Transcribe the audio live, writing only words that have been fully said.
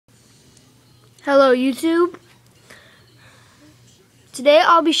Hello YouTube. Today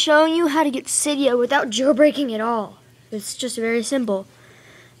I'll be showing you how to get Cydia without jailbreaking at all. It's just very simple.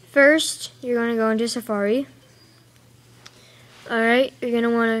 First, you're going to go into Safari. Alright, you're going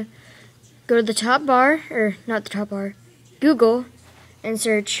to want to go to the top bar, or not the top bar, Google, and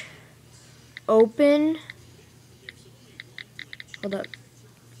search Open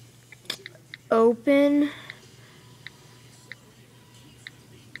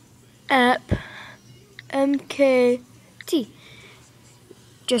App MKT,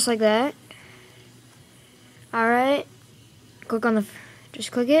 just like that. Alright,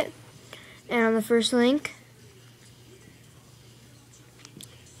 just click it, and on the first link,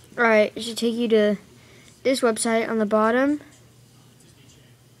 alright, it should take you to this website on the bottom.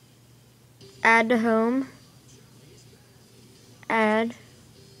 Add to home, add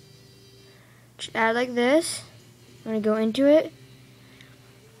like this. I'm going to go into it.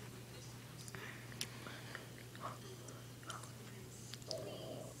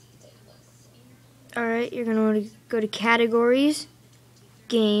 Alright, you're going to want to go to categories,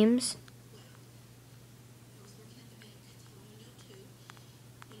 games,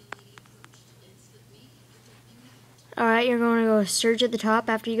 alright, you're going to go search at the top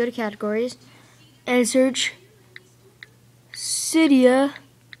after you go to categories, and search Cydia.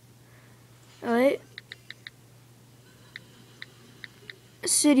 Alright,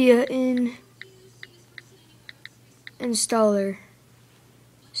 Cydia installer.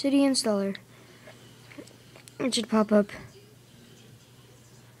 Cydia installer. It should pop up.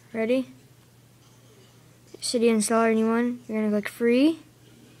 Ready? Cydia installer, anyone? You're gonna click free.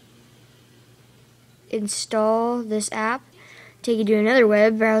 Install this app. Take you to another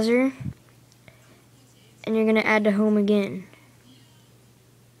web browser. And you're gonna add to home again.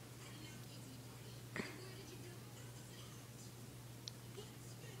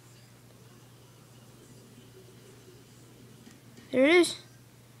 There it is.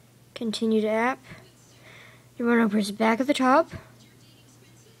 Continue to app. You want to press back at the top.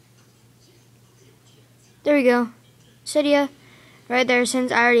 There we go. Cydia. Right there,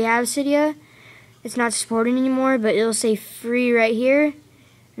 since I already have Cydia, it's not supporting anymore, but it'll say free right here.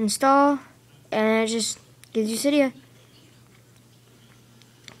 Install. And it just gives you Cydia.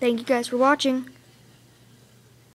 Thank you guys for watching.